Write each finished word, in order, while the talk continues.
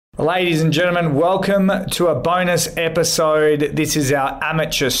Ladies and gentlemen, welcome to a bonus episode. This is our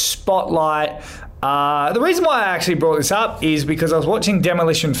amateur spotlight. The reason why I actually brought this up is because I was watching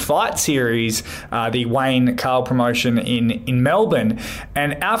Demolition Fight Series, the Wayne Carl promotion in Melbourne,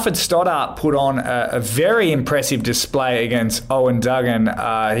 and Alfred Stoddart put on a very impressive display against Owen Duggan.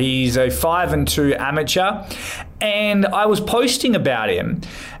 He's a 5-2 amateur, and I was posting about him.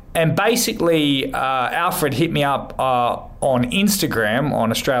 And basically, Alfred hit me up on Instagram, on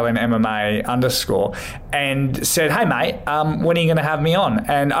Australian MMA _, and said, "Hey mate, when are you going to have me on?"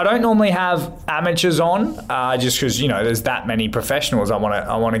 And I don't normally have amateurs on, just because there's that many professionals I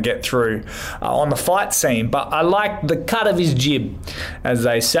want to get through on the fight scene. But I like the cut of his jib, as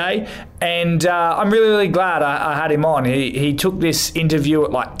they say, and I'm really glad I had him on. He took this interview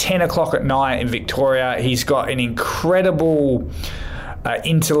at like 10 o'clock at night in Victoria. He's got an incredible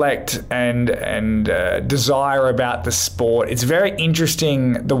intellect and desire about the sport. It's very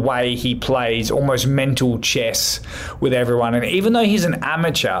interesting the way he plays almost mental chess with everyone. And even though he's an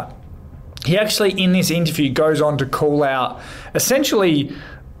amateur, he actually in this interview goes on to call out essentially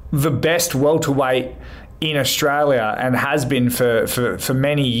the best welterweight in Australia and has been for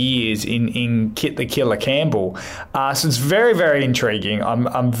many years in Kit the Killer Campbell. So it's very intriguing.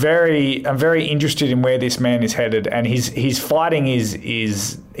 I'm very interested in where this man is headed, and his fighting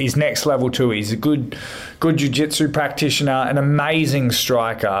is next level too. He's a good jiu-jitsu practitioner, an amazing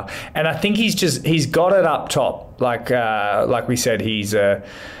striker, and I think he's got it up top. Like we said,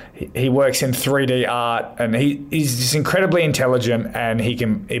 he works in 3D art, and he's just incredibly intelligent, and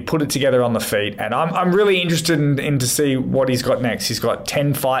he put it together on the feet. And I'm really interested in to see what he's got next. He's got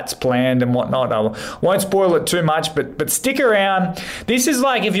 10 fights planned and whatnot. I won't spoil it too much, but stick around. This is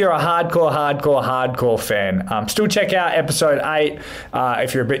like if you're a hardcore fan. Still check out episode 8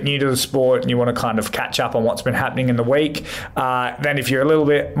 if you're a bit new to the sport and you want to kind of catch up on what's been happening in the week. Then if you're a little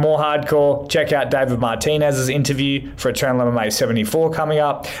bit more hardcore, check out David Martinez's interview for Eternal MMA 74 coming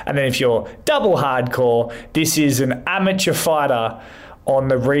up. And then if you're double hardcore, this is an amateur fighter on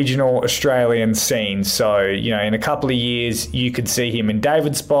the regional Australian scene. So, in a couple of years, you could see him in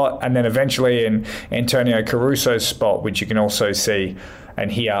David's spot, and then eventually in Antonio Caruso's spot, which you can also see and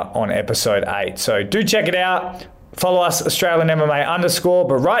hear on episode 8. So do check it out. Follow us, Australian MMA _.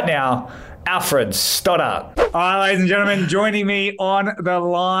 But right now, Alfred Stoddart. All right, ladies and gentlemen, joining me on the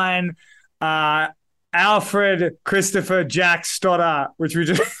line, Alfred Christopher Jack Stoddart, which we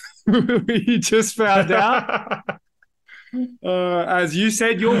just found out. As you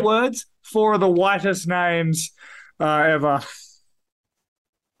said, your words, 4 of the whitest names ever.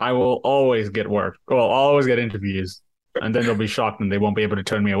 I will always get work. Well, I'll always get interviews, and then they'll be shocked and they won't be able to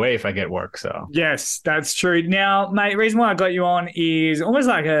turn me away if I get work. So yes, that's true. Now, mate, the reason why I got you on is almost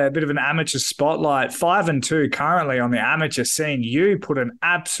like a bit of an amateur spotlight. 5-2 currently on the amateur scene. You put an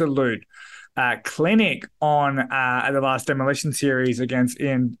absolute clinic on the last Demolition Series against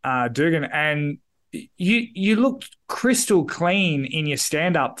Ian Dugan, and you looked crystal clean in your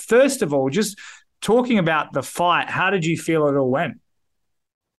stand-up. First of all, just talking about the fight, how did you feel it all went?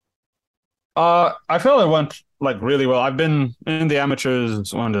 I felt it went really well. I've been in the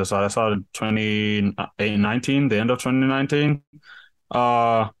amateurs. When did I start? I started 2019, the end of 2019.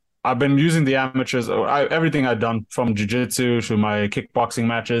 I've been using the amateurs. Everything I've done from jiu-jitsu to my kickboxing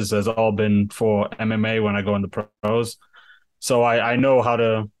matches has all been for MMA when I go in the pros. So I know how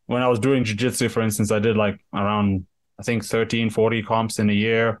to, when I was doing jiu-jitsu, for instance, I did around, I think 13, 40 comps in a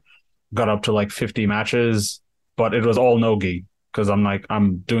year, got up to 50 matches, but it was all no gi because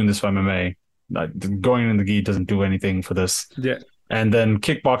I'm doing this for MMA. Going in the gi doesn't do anything for this. Yeah. And then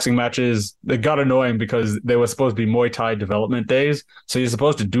kickboxing matches, they got annoying because they were supposed to be Muay Thai development days. So you're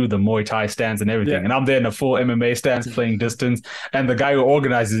supposed to do the Muay Thai stance and everything. Yeah. And I'm there in a full MMA stance playing distance. And the guy who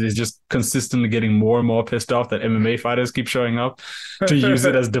organizes is just consistently getting more and more pissed off that MMA fighters keep showing up to use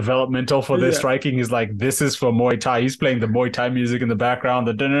it as developmental for their striking. He's like, this is for Muay Thai. He's playing the Muay Thai music in the background.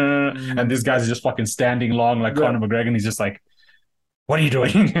 And this guy's just fucking standing long like Conor McGregor. And he's just like, what are you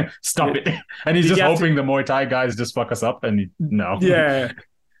doing? Stop it. And he's just hoping the Muay Thai guys just fuck us up. And no. Yeah.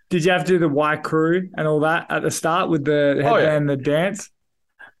 Did you have to do the Y crew and all that at the start with the headband and the dance?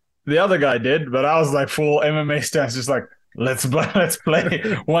 The other guy did, but I was like full MMA stance, just like, let's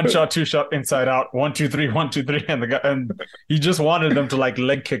play. 1 shot, 2 shot, inside out, 1, 2, 3, 1, 2, 3. And he just wanted them to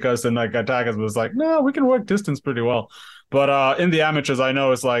leg kick us and attack us. But it's like, no, we can work distance pretty well. But in the amateurs, I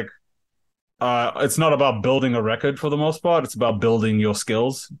know it's it's not about building a record for the most part. It's about building your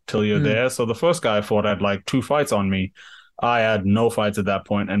skills till you're there. So the first guy I fought had 2 fights on me. I had no fights at that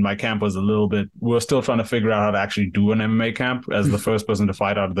point, and my camp was we were still trying to figure out how to actually do an MMA camp as the first person to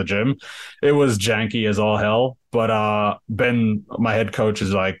fight out of the gym. It was janky as all hell, but Ben, my head coach,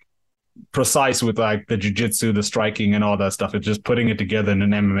 is like, precise with like the jiu-jitsu, the striking, and all that stuff. It's just putting it together in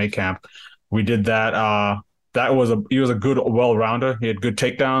an MMA camp. We did that. He was a good well-rounder. He had good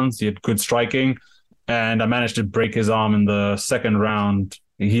takedowns. He had good striking, and I managed to break his arm in the second round.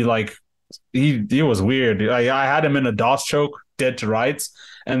 He was weird. I had him in a DOS choke, dead to rights,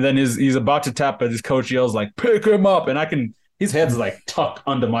 and then he's about to tap, but his coach yells like, "Pick him up!" And his head's like tucked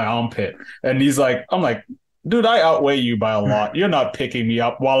under my armpit, and I'm like, dude, I outweigh you by a lot. You're not picking me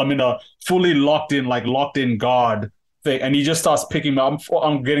up while I'm in a fully locked in guard thing, and he just starts picking me up.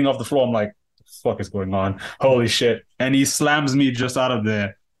 I'm getting off the floor. I'm like, what the fuck is going on? Holy shit! And he slams me just out of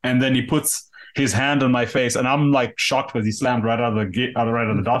there, and then he puts his hand on my face, and I'm like shocked because he slammed right out of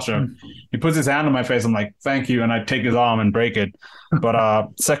the doctor. He puts his hand on my face. I'm like, thank you, and I take his arm and break it. But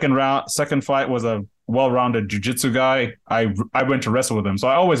second fight was a well-rounded jiu-jitsu guy. I went to wrestle with him, so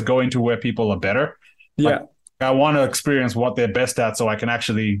I always go into where people are better. Yeah. Like, I want to experience what they're best at, so I can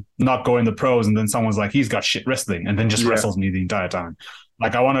actually not go in the pros, and then someone's like, he's got shit wrestling, and then just wrestles me the entire time.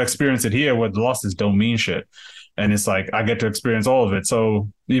 Like, I want to experience it here where the losses don't mean shit. And it's like, I get to experience all of it. So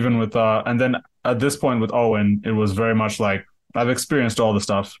even with, and then at this point with Owen, it was very much like, I've experienced all the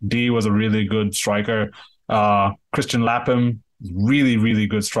stuff. D was a really good striker. Christian Lapham, really, really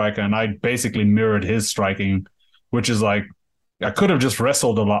good striker. And I basically mirrored his striking, which is like, I could have just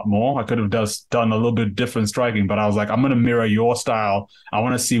wrestled a lot more. I could have just done a little bit different striking, but I was like, I'm going to mirror your style. I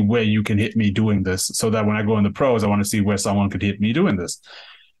want to see where you can hit me doing this, so that when I go in the pros, I want to see where someone could hit me doing this.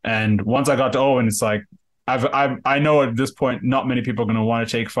 And once I got to Owen, it's like, I know at this point, not many people are going to want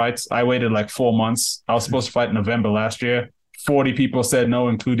to take fights. I waited like 4 months. I was supposed to fight in November last year. 40 people said no,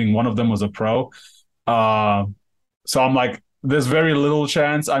 including one of them was a pro. So I'm like, there's very little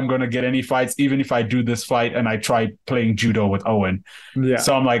chance I'm going to get any fights, even if I do this fight and I try playing judo with Owen. Yeah.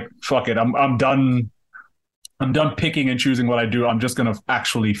 So I'm like, fuck it. I'm done. I'm done picking and choosing what I do. I'm just going to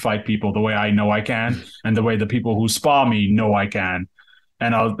actually fight people the way I know I can, and the way the people who spar me know I can.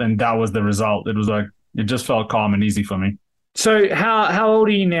 And that was the result. It was like, it just felt calm and easy for me. So how old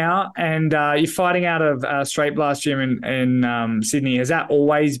are you now? And you're fighting out of Straight Blast Gym in Sydney. Has that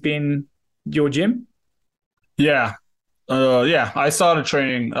always been your gym? Yeah. I started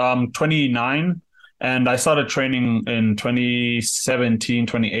training 29, and I started training in 2017,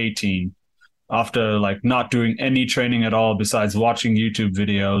 2018, after like not doing any training at all besides watching YouTube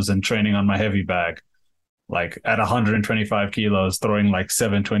videos and training on my heavy bag, like at 125 kilos, throwing like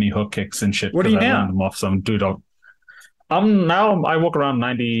 720 hook kicks and shit. What are you now? Them off some dude. Now I walk around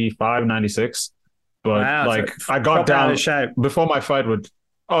 95, 96, but wow, like so I got down out of shape before my fight with.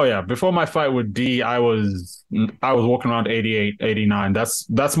 Oh yeah, before my fight with D, I was walking around 88, 89.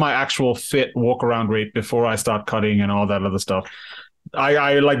 That's my actual fit walk around rate before I start cutting and all that other stuff.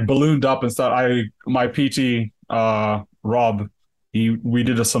 I like ballooned up and my PT Rob, we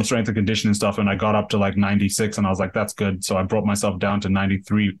did some strength and conditioning stuff, and I got up to like 96, and I was like, that's good. So I brought myself down to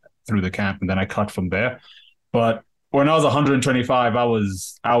 93 through the camp, and then I cut from there. But when I was 125, I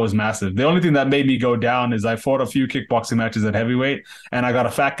was massive. The only thing that made me go down is I fought a few kickboxing matches at heavyweight, and I got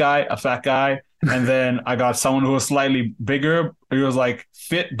a fat guy, and then I got someone who was slightly bigger. He was like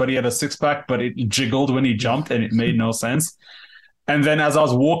fit, but he had a six-pack, but it jiggled when he jumped, and it made no sense. And then as I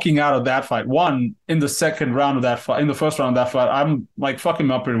was walking out of that fight, in the first round of that fight, I'm like fucking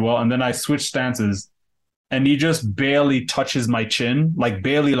him up pretty well, and then I switched stances, and he just barely touches my chin, like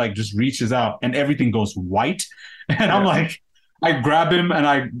barely, like just reaches out, and everything goes white. And I'm like, I grab him and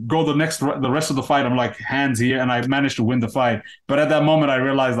I go the rest of the fight. I'm like, hands here, and I managed to win the fight. But at that moment, I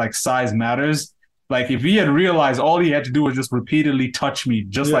realized like size matters. Like if he had realized all he had to do was just repeatedly touch me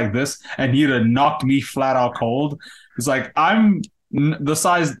just like this, and he'd have knocked me flat out cold. It's like the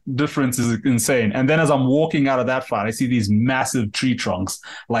size difference is insane. And then as I'm walking out of that fight, I see these massive tree trunks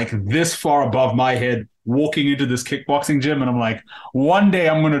like this far above my head, walking into this kickboxing gym, and I'm like, one day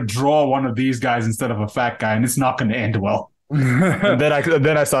I'm going to draw one of these guys instead of a fat guy, and it's not going to end well. And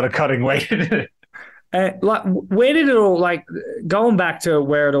then I started cutting weight. Like, where did it all, like, going back to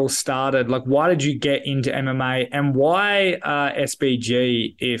where it all started, like, why did you get into MMA, and why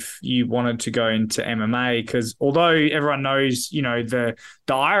SBG if you wanted to go into MMA? Because although everyone knows, you know, the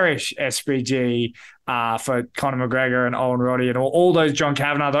Irish SBG for Conor McGregor and Owen Roddy and all those John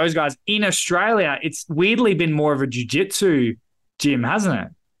Kavanagh, those guys, in Australia, it's weirdly been more of a jiu-jitsu gym, hasn't it?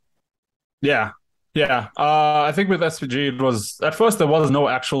 Yeah. Yeah, I think with SVG, it was at first there was no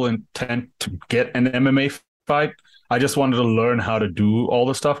actual intent to get an MMA fight. I just wanted to learn how to do all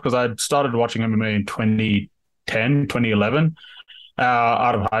the stuff because I started watching MMA in 2010, 2011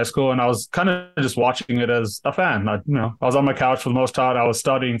 out of high school, and I was kind of just watching it as a fan. I was on my couch for the most part. I was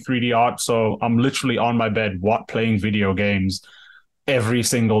studying 3D art, so I'm literally on my bed playing video games every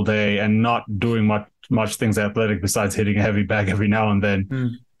single day and not doing much things athletic besides hitting a heavy bag every now and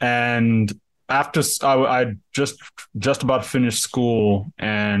then. And after I just about finished school,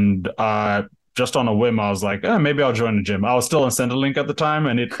 and just on a whim, I was like, maybe I'll join the gym. I was still in Centrelink at the time,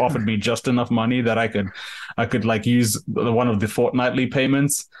 and it offered me just enough money that I could like use one of the fortnightly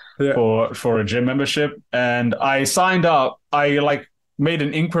payments for a gym membership. And I signed up. I like made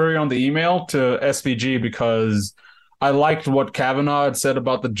an inquiry on the email to SVG because I liked what Kavanaugh had said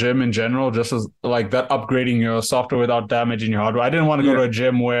about the gym in general, just as like that upgrading your software without damaging your hardware. I didn't want to go to a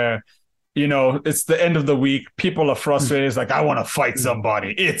gym where, it's the end of the week. People are frustrated. It's like, I want to fight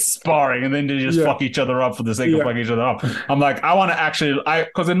somebody. It's sparring. And then they just fuck each other up for the sake of fucking each other up. I'm like, I want to actually,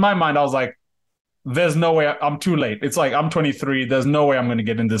 because in my mind, I was like, there's no way I'm too late. It's like, I'm 23. There's no way I'm going to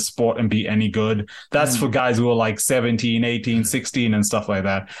get in this sport and be any good. That's for guys who are like 17, 18, 16 and stuff like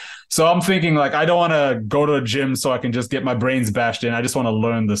that. So I'm thinking like, I don't want to go to a gym so I can just get my brains bashed in. I just want to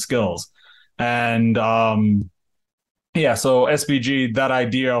learn the skills. And so SBG, that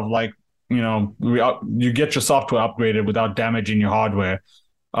idea of like, you get your software upgraded without damaging your hardware.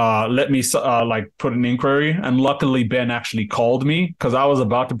 Let me like put an inquiry. And luckily Ben actually called me because I was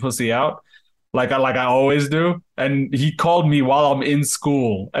about to pussy out. Like I always do. And he called me while I'm in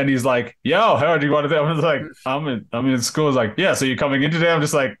school. And he's like, yo, how do you want to do? I was like, I'm in school. He's like, yeah, so you're coming in today? I'm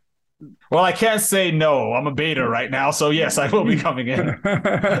just like, well, I can't say no. I'm a beta right now. So yes, I will be coming in.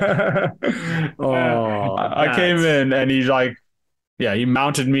 I came in and he's like, he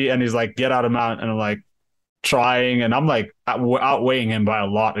mounted me and he's like, get out of mount. And I'm like trying. And I'm like outweighing him by a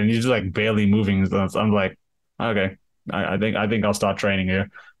lot. And he's just like barely moving. So I'm like, okay, I think I'll start training here.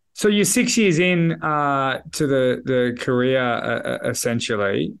 So you're 6 years in to the career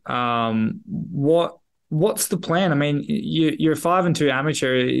essentially. What's the plan? I mean, you're 5-2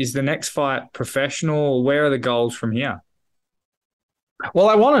 amateur. Is the next fight professional? Where are the goals from here? Well,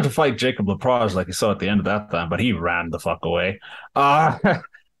 I wanted to fight Jacob Lapraz like you saw at the end of that time, but he ran the fuck away. The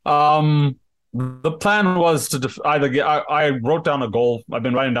plan was to either get. I wrote down a goal. I've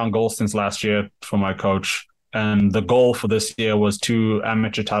been writing down goals since last year for my coach. And the goal for this year was 2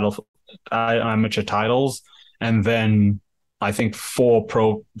 amateur titles, and then I think 4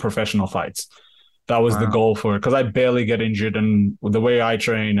 professional fights. That was the goal for it, because I barely get injured, and the way I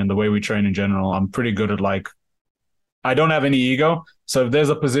train and the way we train in general, I'm pretty good at like, I don't have any ego. So if there's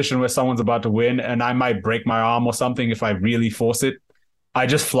a position where someone's about to win and I might break my arm or something if I really force it, I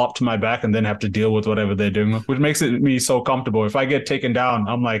just flop to my back and then have to deal with whatever they're doing, which makes me so comfortable. If I get taken down,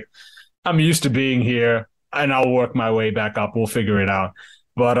 I'm like, I'm used to being here. And I'll work my way back up. We'll figure it out.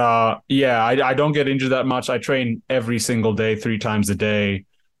 But I don't get injured that much. I train every single day, 3 times a day.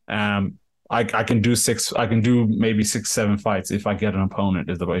 I can do 6. I can do maybe 6, 7 fights if I get an opponent.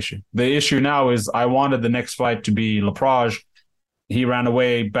 Is the issue. The issue now is I wanted the next fight to be Lapraz. He ran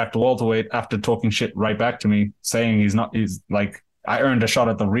away back to welterweight after talking shit right back to me, saying he's like, I earned a shot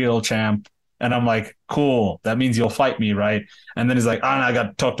at the real champ. And I'm like, cool, that means you'll fight me, right? And then he's like, I got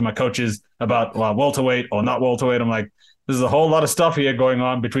to talk to my coaches about welterweight or not welterweight. I'm like, there's a whole lot of stuff here going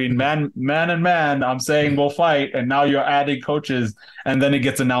on between man and man. I'm saying we'll fight, and now you're adding coaches. And then it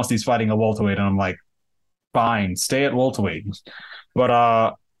gets announced he's fighting a welterweight. And I'm like, fine, stay at welterweight.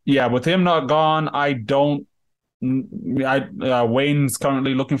 But with him not gone, Wayne's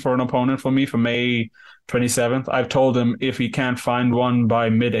currently looking for an opponent for me for May 27th. I've told him if he can't find one by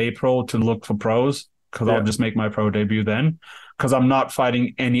mid-April to look for pros, because I'll just make my pro debut then, because I'm not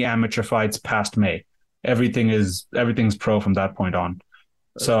fighting any amateur fights past May. Everything's pro from that point on.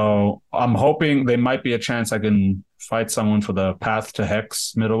 So I'm hoping there might be a chance I can fight someone for the Path to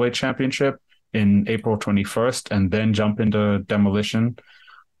Hex middleweight championship in April 21st and then jump into Demolition.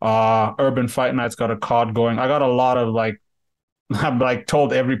 Urban Fight Night's got a card going. I got a lot of I'm like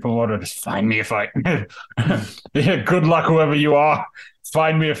told every promoter, just find me a fight. Good luck, whoever you are.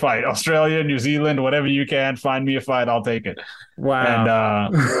 Find me a fight. Australia, New Zealand, whatever you can, find me a fight. I'll take it. Wow.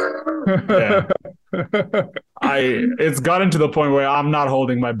 And it's gotten to the point where I'm not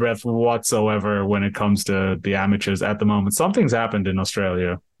holding my breath whatsoever when it comes to the amateurs at the moment. Something's happened in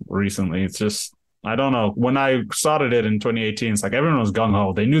Australia recently. It's just, I don't know. When I started it in 2018, it's like everyone was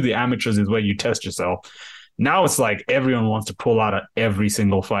gung-ho. They knew the amateurs is where you test yourself. Now it's like everyone wants to pull out of every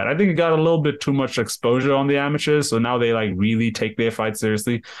single fight. I think it got a little bit too much exposure on the amateurs, so now they like really take their fight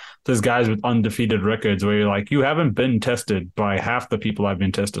seriously. There's guys with undefeated records where you're like, you haven't been tested by half the people I've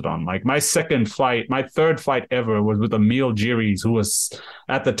been tested on. Like my third fight ever was with Emil Giris, who was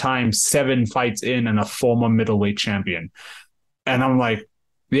at the time 7 fights in and a former middleweight champion. And I'm like,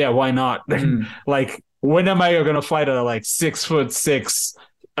 yeah, why not? Like, when am I going to fight a like 6'6",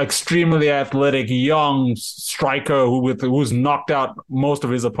 extremely athletic young striker who's knocked out most of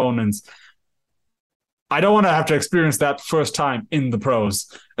his opponents. I don't want to have to experience that first time in the pros.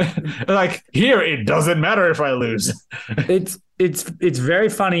 Like here, it doesn't matter if I lose. It's very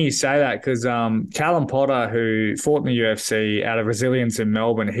funny you say that because Callum Potter, who fought in the UFC out of Resilience in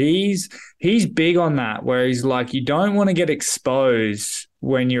Melbourne, he's big on that, where he's like, you don't want to get exposed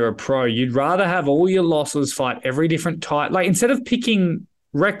when you're a pro. You'd rather have all your losses fight every different type. Like instead of picking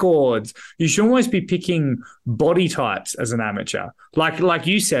records, you should almost be picking body types as an amateur. Like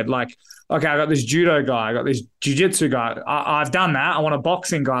you said, like, okay, I got this judo guy, I got this jiu-jitsu guy. I've done that. I want a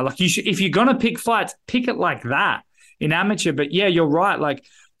boxing guy. Like if you're gonna pick fights, pick it like that in amateur. But yeah, you're right. Like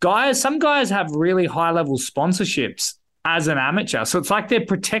some guys have really high level sponsorships as an amateur, so it's like they're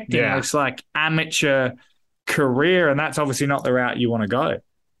protecting this like amateur career, and that's obviously not the route you want to go.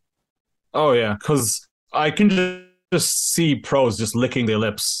 Oh yeah, because I can just see pros just licking their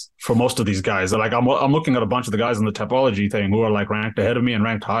lips for most of these guys. Like I'm looking at a bunch of the guys in the topology thing who are like ranked ahead of me and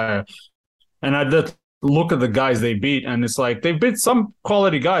ranked higher. And I did look at the guys they beat, and it's like they beat some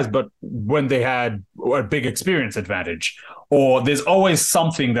quality guys, but when they had a big experience advantage, or there's always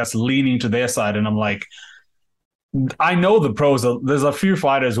something that's leaning to their side. And I'm like, I know the pros. There's a few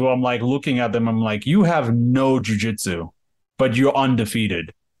fighters who I'm like looking at them. I'm like, you have no jiu-jitsu, but you're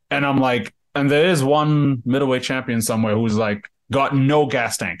undefeated. And I'm like, and there is one middleweight champion somewhere who's like got no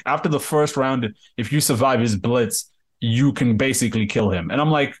gas tank. After the first round, if you survive his blitz, you can basically kill him. And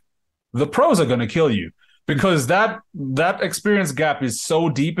I'm like, the pros are going to kill you because that experience gap is so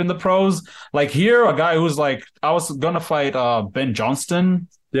deep in the pros. Like here, a guy who's like, I was going to fight Ben Johnston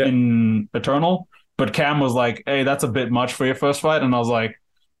in Eternal, but Cam was like, hey, that's a bit much for your first fight. And I was like,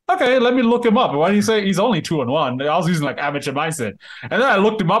 okay, let me look him up. Why do you say he's only 2-1? I was using like amateur mindset. And then I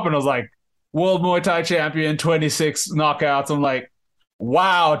looked him up and I was like, World Muay Thai champion, 26 knockouts. I'm like,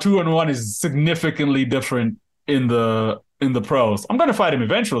 wow, 2-1 is significantly different in the pros. I'm going to fight him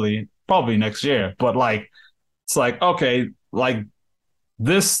eventually, probably next year. But like, it's like, okay, like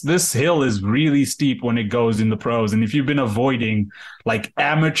this hill is really steep when it goes in the pros. And if you've been avoiding like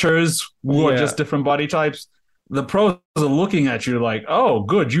amateurs who are just different body types, the pros are looking at you like, oh,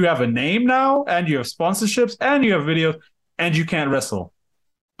 good, you have a name now, and you have sponsorships, and you have videos, and you can't wrestle.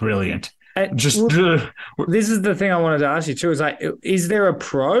 Brilliant. This is the thing I wanted to ask you too. Is like, is there a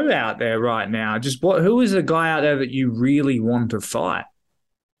pro out there right now? Who is a guy out there that you really want to fight?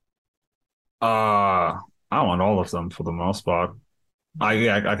 I want all of them for the most part.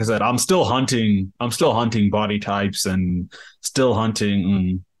 Like I said, I'm still hunting body types and still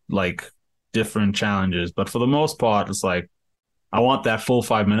hunting like different challenges. But for the most part, it's like I want that full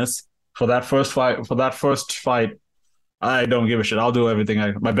 5 minutes for that first fight. I don't give a shit. I'll do everything.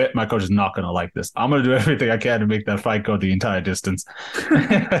 My coach is not gonna like this. I'm gonna do everything I can to make that fight go the entire distance.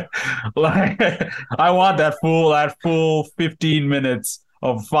 Like I want that full 15 minutes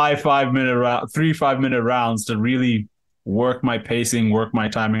of 5-minute round, 3 5-minute rounds to really work my pacing, work my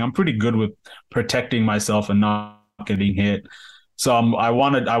timing. I'm pretty good with protecting myself and not getting hit. So I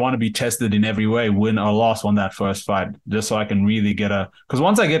want to be tested in every way, win or loss on that first fight, just so I can really because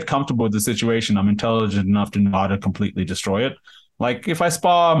once I get comfortable with the situation, I'm intelligent enough to know how to completely destroy it. Like if I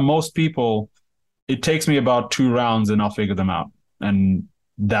spar most people, it takes me about 2 rounds and I'll figure them out. And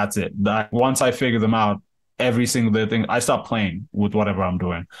that's it. Once I figure them out, every single thing, I stop playing with whatever I'm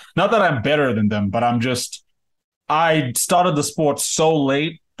doing. Not that I'm better than them, but I started the sport so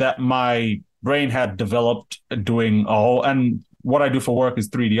late that my brain had developed doing and what I do for work is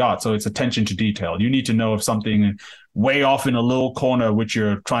 3D art, so it's attention to detail. You need to know if something way off in a little corner, which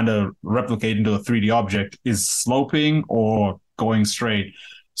you're trying to replicate into a 3D object, is sloping or going straight.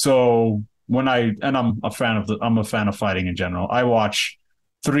 So I'm a fan of fighting in general. I watch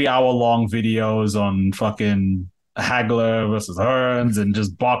 3-hour-long videos on fucking Hagler versus Hearns and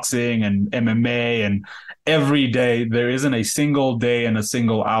just boxing and MMA, and every day there isn't a single day and a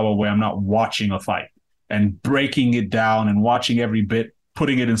single hour where I'm not watching a fight and breaking it down and watching every bit,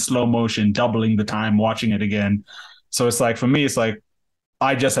 putting it in slow motion, doubling the time, watching it again. So it's like, for me, it's like,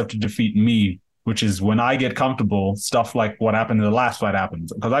 I just have to defeat me, which is when I get comfortable, stuff like what happened in the last fight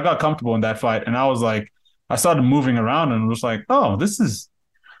happens. Because I got comfortable in that fight and I was like, I started moving around and was like, oh, this is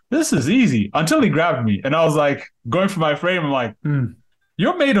easy, until he grabbed me. And I was like, going for my frame, I'm like,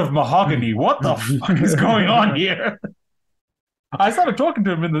 you're made of mahogany. What the fuck is going on here? I started talking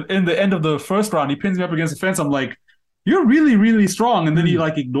to him in the end of the first round. He pins me up against the fence. I'm like, you're really, really strong. And then he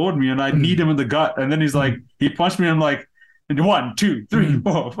like ignored me and I kneed him in the gut. And then he's like, he punched me. And I'm like, 1, 2, 3,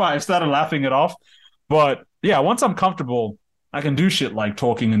 4, 5. Started laughing it off. But yeah, once I'm comfortable, I can do shit like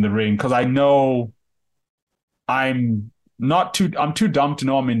talking in the ring because I know I'm I'm too dumb to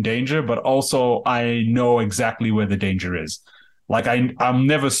know I'm in danger, but also I know exactly where the danger is. Like I'm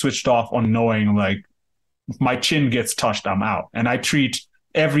never switched off on knowing like if my chin gets touched, I'm out. And I treat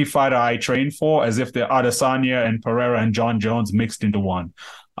every fighter I train for as if they're Adesanya and Pereira and John Jones mixed into one.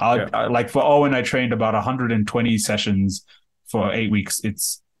 Like for Owen, I trained about 120 sessions for 8 weeks.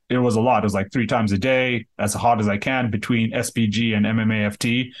 It was a lot. It was like 3 times a day, as hard as I can between SPG and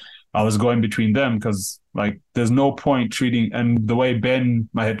MMAFT. I was going between them because like there's no point treating. And the way Ben,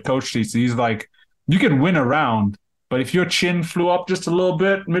 my head coach, treats, he's like, you can win a round, but if your chin flew up just a little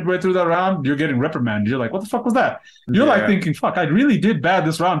bit midway through that round, you're getting reprimanded. You're like, what the fuck was that? You're like thinking, fuck, I really did bad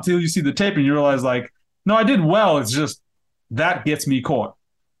this round until you see the tape and you realize like, no, I did well. It's just that gets me caught.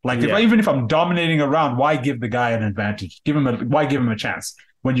 Like even if I'm dominating a round, why give the guy an advantage? Why give him a chance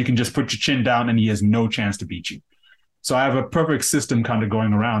when you can just put your chin down and he has no chance to beat you? So I have a perfect system kind of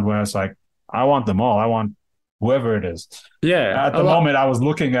going around where it's like, I want them all. I want whoever it is. Yeah. At the moment, I was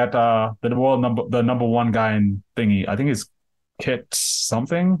looking at the number one guy in thingy. I think it's Kit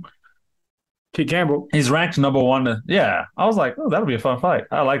something. Kit Campbell. He's ranked number one. Yeah. I was like, oh, that'll be a fun fight.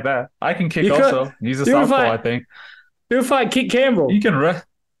 I like that. I can kick also. He's a southpaw, I think. You'll fight Kit Campbell. You can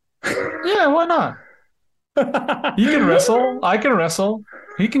yeah, why not? He can wrestle. I can wrestle.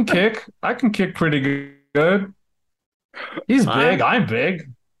 He can kick. I can kick pretty good. He's big. I'm big.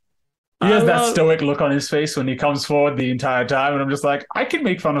 He has that stoic look on his face when he comes forward the entire time, and I'm just like, I can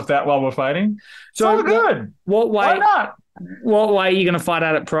make fun of that while we're fighting. It's all good. What way? Why not? What way are you going to fight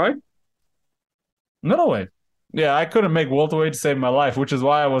out at pro? Middleweight. Yeah, I couldn't make welterweight to save my life, which is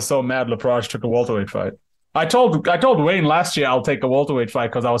why I was so mad Leprage took a welterweight fight. I told Wayne last year I'll take a welterweight fight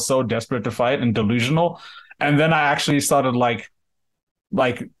because I was so desperate to fight and delusional, and then I actually started like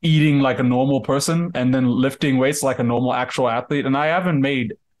eating like a normal person and then lifting weights like a normal actual athlete, and I haven't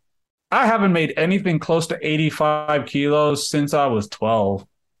made anything close to 85 kilos since I was 12.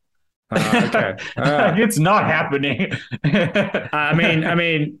 Okay. It's not happening. I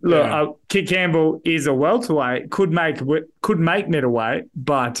mean, look, Kit Campbell is a welterweight, could make middleweight,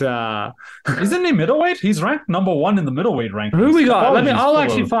 but isn't he middleweight? He's ranked number 1 in the middleweight rankings. Who we got?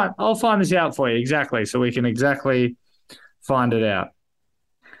 I'll find this out for you exactly, so we can exactly find it out.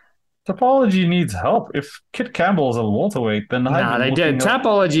 Topology needs help. If Kit Campbell is a welterweight, then they did.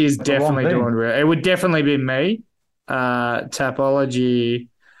 Topology is definitely doing real. It would definitely be me. Topology,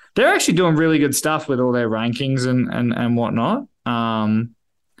 they're actually doing really good stuff with all their rankings and whatnot.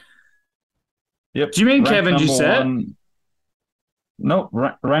 Yep. Do you mean Kevin just said?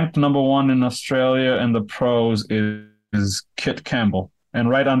 No, ranked number 1 in Australia and the pros is Kit Campbell,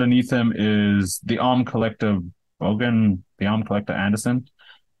 and right underneath him is the arm collector Rogan, the arm collector Anderson.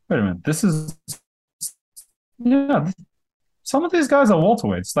 Wait a minute. Some of these guys are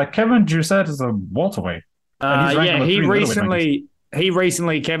welterweights. Like Kevin Doucette is a welterweight. Kevin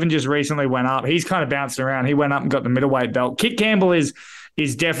just recently went up. He's kind of bouncing around. He went up and got the middleweight belt. Kit Campbell is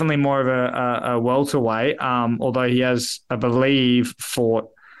definitely more of a welterweight, although he has, I believe, fought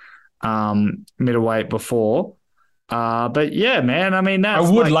middleweight before. But yeah, man, I mean, I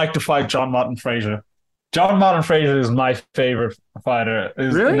would like to fight John Martin Frazier. John Martin Frazier is my favorite fighter.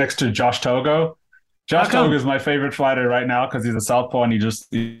 Really? Next to Josh Togo. Josh Togo is my favorite fighter right now because he's a southpaw and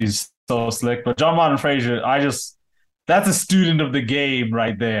he's so slick. But John Martin Frazier, that's a student of the game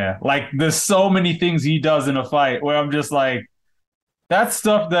right there. Like, there's so many things he does in a fight where I'm just like, that's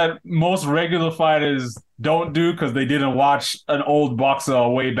stuff that most regular fighters don't do because they didn't watch an old boxer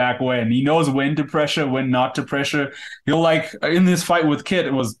way back when. He knows when to pressure, when not to pressure. He'll like, in this fight with Kit,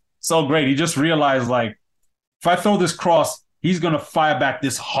 it was so great. He just realized, like, if I throw this cross, he's going to fire back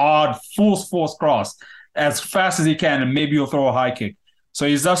this hard, full force cross as fast as he can, and maybe he'll throw a high kick. So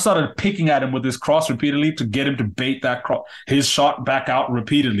he's just started picking at him with his cross repeatedly to get him to bait that his shot back out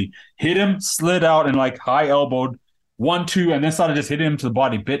repeatedly. Hit him, slid out, and like high elbowed 1-2, and then started just hitting him to the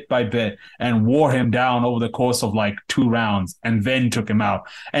body bit by bit and wore him down over the course of like 2 rounds and then took him out.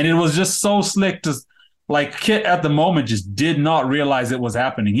 And it was just so slick to... Like, Kit at the moment just did not realize it was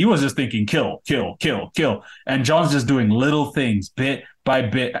happening. He was just thinking, kill, kill, kill, kill. And John's just doing little things, bit by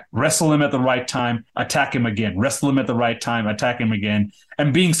bit, wrestle him at the right time, attack him again, wrestle him at the right time, attack him again,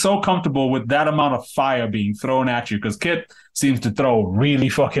 and being so comfortable with that amount of fire being thrown at you, because Kit seems to throw really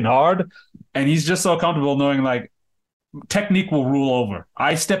fucking hard, and he's just so comfortable knowing, like, technique will rule over.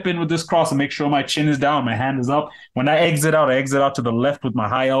 I step in with this cross and make sure my chin is down, my hand is up. When I exit out to the left with my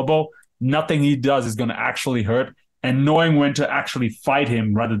high elbow. Nothing he does is going to actually hurt, and knowing when to actually fight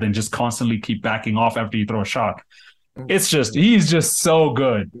him rather than just constantly keep backing off after you throw a shot. He's just so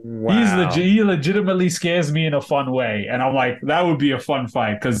good. Wow. He legitimately scares me in a fun way. And I'm like, that would be a fun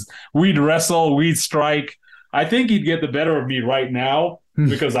fight because we'd wrestle, we'd strike. I think he'd get the better of me right now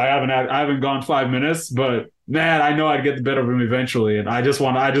because I haven't gone 5 minutes, but man, I know I'd get the better of him eventually, and I just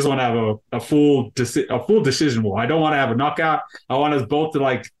want to have a full decision war. I don't want to have a knockout. I want us both to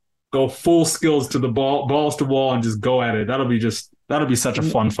like go full skills to the balls to wall, and just go at it. That'll be such a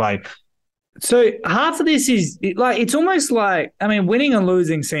fun fight. So half of this is like, it's almost like, I mean, winning and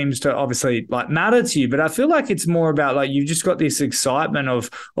losing seems to obviously like matter to you, but I feel like it's more about like you've just got this excitement of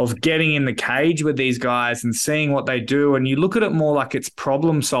getting in the cage with these guys and seeing what they do, and you look at it more like it's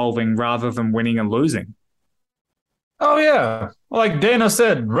problem solving rather than winning and losing. Oh yeah, like Dana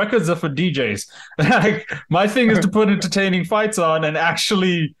said, records are for DJs. Like my thing is to put entertaining fights on and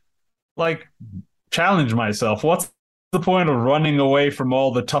actually like challenge myself. What's the point of running away from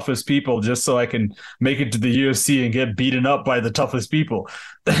all the toughest people just so I can make it to the UFC and get beaten up by the toughest people?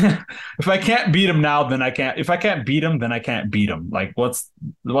 If I can't beat them now, then I can't. If I can't beat them, then I can't beat them. Like, what's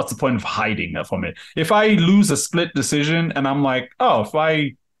the point of hiding from it? If I lose a split decision and I'm like, oh, if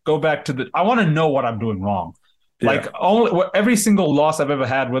I go back to I want to know what I'm doing wrong. Like every single loss I've ever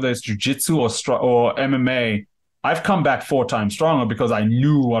had, whether it's jiu-jitsu or MMA, I've come back 4 times stronger because I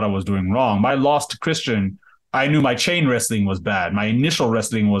knew what I was doing wrong. My loss to Christian, I knew my chain wrestling was bad. My initial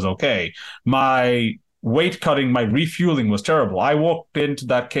wrestling was okay. My weight cutting, my refueling was terrible. I walked into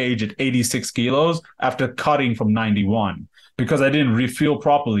that cage at 86 kilos after cutting from 91 because I didn't refuel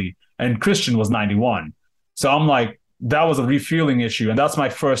properly. And Christian was 91. So I'm like, that was a refueling issue. And that's my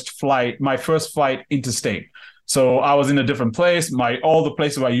first flight interstate. So I was in a different place. All the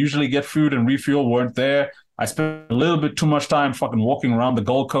places where I usually get food and refuel weren't there. I spent a little bit too much time fucking walking around the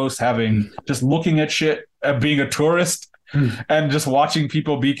Gold Coast, just looking at shit, being a tourist, and just watching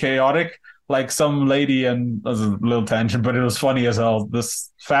people be chaotic. Like some lady, and that was a little tangent, but it was funny as hell.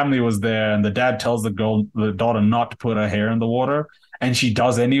 This family was there, and the dad tells the daughter not to put her hair in the water, and she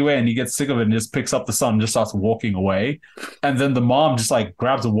does anyway, and he gets sick of it and just picks up the son and just starts walking away. And then the mom just like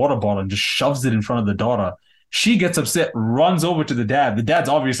grabs a water bottle and just shoves it in front of the daughter. She gets upset, runs over to the dad. The dad's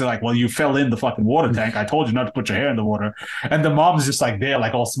obviously like, well, you fell in the fucking water tank. I told you not to put your hair in the water. And the mom's just like there,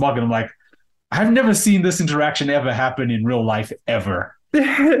 like all smug. And I'm like, I've never seen this interaction ever happen in real life ever. But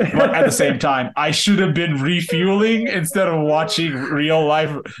at the same time, I should have been refueling instead of watching real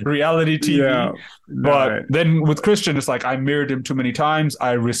life reality TV. Yeah, but then with Christian, it's like I mirrored him too many times.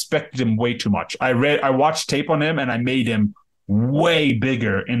 I respected him way too much. I watched tape on him and I made him way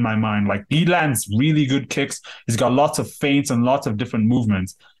bigger in my mind. Like he lands really good kicks. He's got lots of feints and lots of different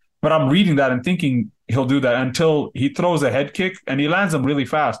movements. But I'm reading that and thinking he'll do that until he throws a head kick, and he lands them really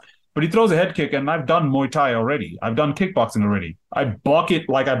fast. But he throws a head kick, and I've done Muay Thai already. I've done kickboxing already. I block it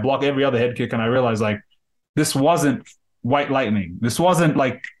like I block every other head kick, and I realize like this wasn't white lightning. This wasn't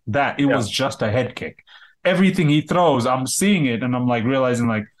like that. It was just a head kick. Everything he throws, I'm seeing it, and I'm like realizing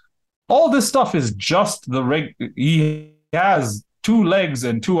like all this stuff is just he has 2 legs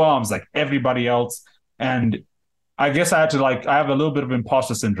and 2 arms like everybody else. And I guess I have a little bit of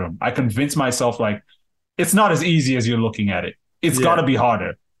imposter syndrome. I convince myself like it's not as easy as you're looking at it. It's got to be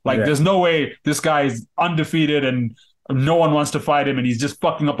harder. Like there's no way this guy is undefeated and no one wants to fight him and he's just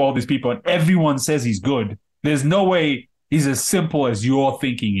fucking up all these people and everyone says he's good. There's no way he's as simple as you're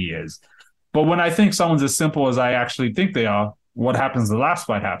thinking he is. But when I think someone's as simple as I actually think they are, what happens the last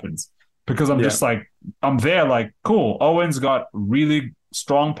fight happens. Because I'm just like, I'm there like, cool. Owen's got really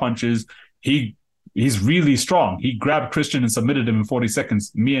strong punches. He's really strong. He grabbed Christian and submitted him in 40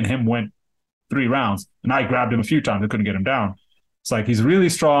 seconds. Me and him went 3 rounds. And I grabbed him a few times. I couldn't get him down. It's like, he's really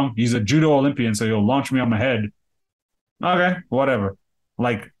strong. He's a judo Olympian, so he'll launch me on my head. Okay, whatever.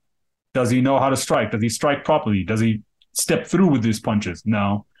 Like, does he know how to strike? Does he strike properly? Does he step through with his punches?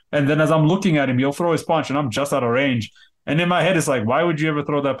 No. And then as I'm looking at him, he'll throw his punch and I'm just out of range. And in my head, it's like, why would you ever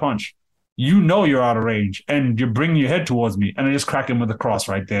throw that punch? You know you're out of range and you're bringing your head towards me. And I just crack him with a cross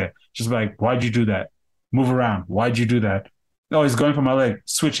right there. Just like, why'd you do that? Move around. Why'd you do that? Oh, he's going for my leg.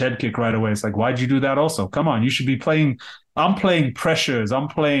 Switch head kick right away. It's like, why'd you do that also? Come on, you should be playing. I'm playing pressures. I'm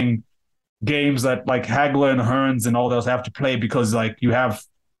playing games that like Hagler and Hearns and all those have to play because like you have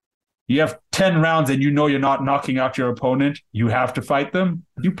 10 rounds and you know you're not knocking out your opponent. You have to fight them.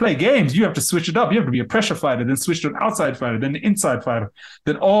 You play games. You have to switch it up. You have to be a pressure fighter, then switch to an outside fighter, then an inside fighter,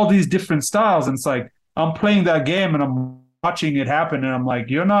 then all these different styles. And it's like, I'm playing that game and I'm watching it happen. And I'm like,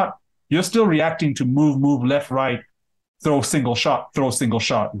 you're still reacting to move, left, right, throw single shot,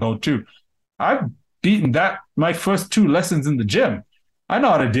 go 2. I've beaten that my first 2 lessons in the gym. I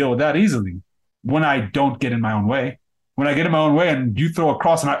know how to deal with that easily when I don't get in my own way. When I get in my own way and you throw a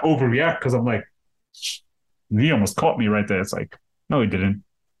cross and I overreact because I'm like, he almost caught me right there. It's like, no, he didn't.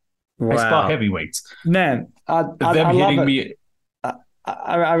 Wow. I spot heavyweights. Man, them hitting me.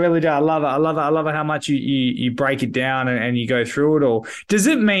 I really do. I love it. I love it. I love it how much you break it down and you go through it all. Does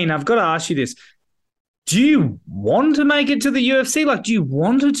it mean, I've got to ask you this, do you want to make it to the UFC? Like, do you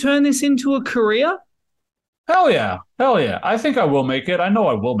want to turn this into a career? Hell yeah. Hell yeah. I think I will make it. I know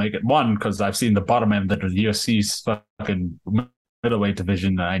I will make it. One, because I've seen the bottom end of the UFC's fucking middleweight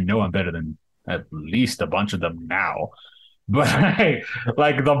division. And I know I'm better than at least a bunch of them now. But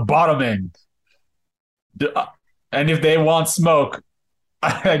like the bottom end. And if they want smoke,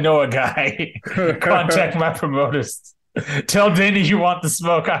 I know a guy. Contact my promoters. Tell Danny you want the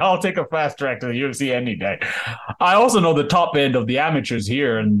smoke. I'll take a fast track to the UFC any day. I also know the top end of the amateurs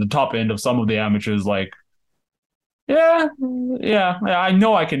here and the top end of some of the amateurs. Like, yeah, I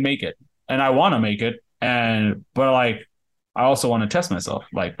know I can make it, and I want to make it, but like, I also want to test myself.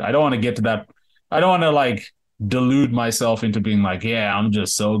 Like, I don't want to get to that. I don't want to like delude myself into being like, yeah, I'm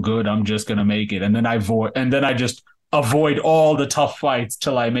just so good. I'm just gonna make it, and then I just avoid all the tough fights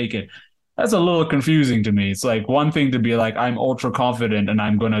till I make it. That's a little confusing to me. It's like one thing to be like, I'm ultra confident and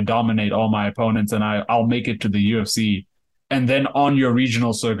I'm going to dominate all my opponents and I'll make it to the UFC. And then on your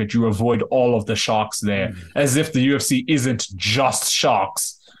regional circuit, you avoid all of the shocks there, as if the UFC isn't just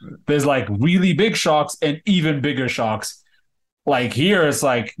shocks. There's like really big shocks and even bigger shocks. Like here, it's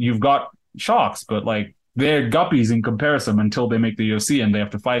like you've got shocks, but like they're guppies in comparison until they make the UFC and they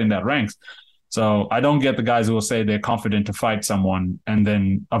have to fight in that ranks. So I don't get the guys who will say they're confident to fight someone and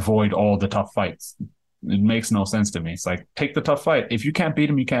then avoid all the tough fights. It makes no sense to me. It's like, take the tough fight. If you can't beat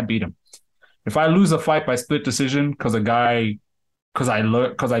him, you can't beat him. If I lose a fight by split decision because I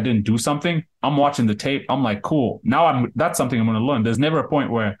didn't do something, I'm watching the tape. I'm like, cool. Now that's something I'm going to learn. There's never a point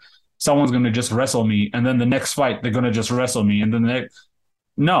where someone's going to just wrestle me and then the next fight they're going to just wrestle me and then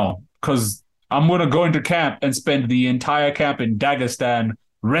no, because I'm going to go into camp and spend the entire camp in Dagestan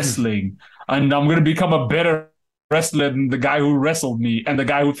wrestling. And I'm going to become a better wrestler than the guy who wrestled me and the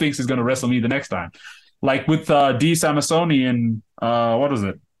guy who thinks he's going to wrestle me the next time. Like with D. Samasoni in, what is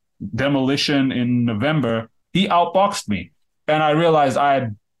it? Demolition in November, he outboxed me. And I realized I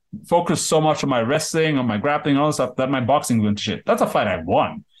had focused so much on my wrestling, on my grappling, and all that stuff that my boxing went to shit. That's a fight I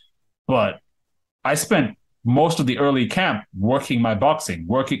won. But I spent most of the early camp working my boxing,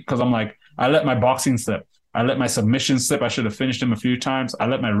 because I'm like, I let my boxing slip. I let my submission slip. I should have finished him a few times. I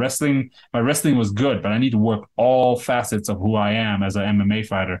let my wrestling was good, but I need to work all facets of who I am as an MMA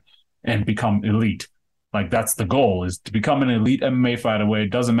fighter and become elite. Like that's the goal, is to become an elite MMA fighter where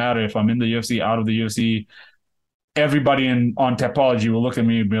it doesn't matter if I'm in the UFC, out of the UFC. Everybody on Tapology will look at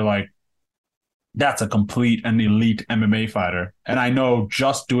me and be like, that's a complete and elite MMA fighter. And I know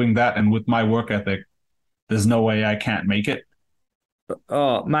just doing that and with my work ethic, there's no way I can't make it.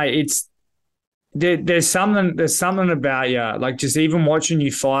 Oh, mate, there's something about you. Like just even watching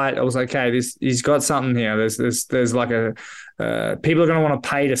you fight, I was like, okay, he's got something here. There's like people are going to want to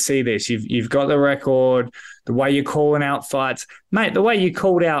pay to see this. You've got the record, the way you're calling out fights, mate. The way you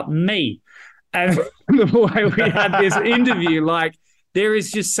called out me, and the way we had this interview, like there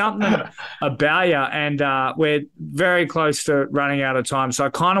is just something about you. And we're very close to running out of time, so I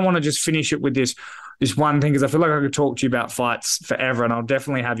kind of want to just finish it with this one thing, because I feel like I could talk to you about fights forever, and I'll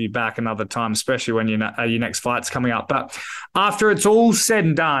definitely have you back another time, especially when your next fight's coming up. But after it's all said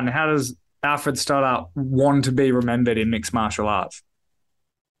and done, how does Alfred Stoddart want to be remembered in mixed martial arts?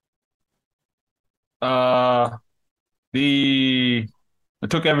 I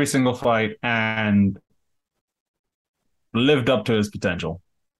took every single fight and lived up to his potential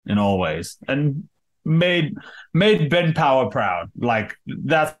in all ways, and made Ben Power proud. Like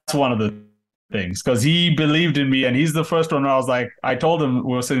that's one of the things, because he believed in me, and he's the first one where I was like, I told him,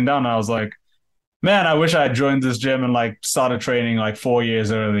 we were sitting down, and I was like, man, I wish I had joined this gym and like started training like 4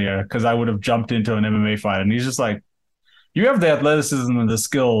 years earlier, because I would have jumped into an MMA fight. And he's just like, you have the athleticism and the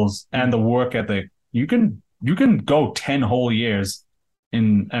skills and the work ethic. You can go 10 whole years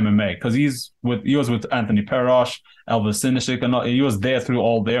in MMA, because he was with Anthony Perosh, Elvis Sinisic, and he was there through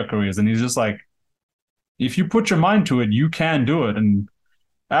all their careers. And he's just like, if you put your mind to it, you can do it. And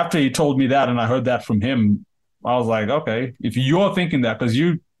after he told me that, and I heard that from him, I was like, okay, if you're thinking that, because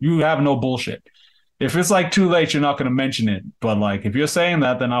you have no bullshit. If it's like too late, you're not going to mention it. But like, if you're saying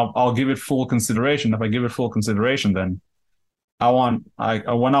that, then I'll give it full consideration. If I give it full consideration, then when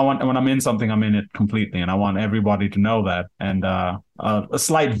I'm in something, I'm in it completely, and I want everybody to know that. And a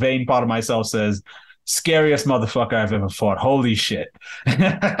slight vain part of myself says, scariest motherfucker I've ever fought. Holy shit.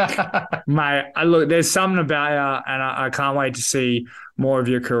 Mate, look, there's something about you, and I can't wait to see more of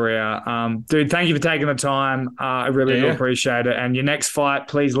your career. Dude, thank you for taking the time. I really do appreciate it. And your next fight,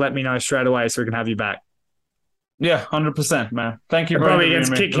 please let me know straight away so we can have you back. Yeah, 100%, man. Thank you for probably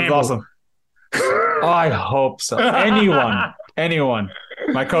against Kit Campbell. It was awesome. I hope so. Anyone.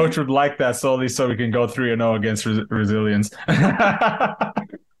 My coach would like that solely so we can go 3-0 against Resilience.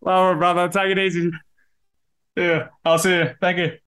 Well, brother, take it easy. Yeah, I'll see you. Thank you.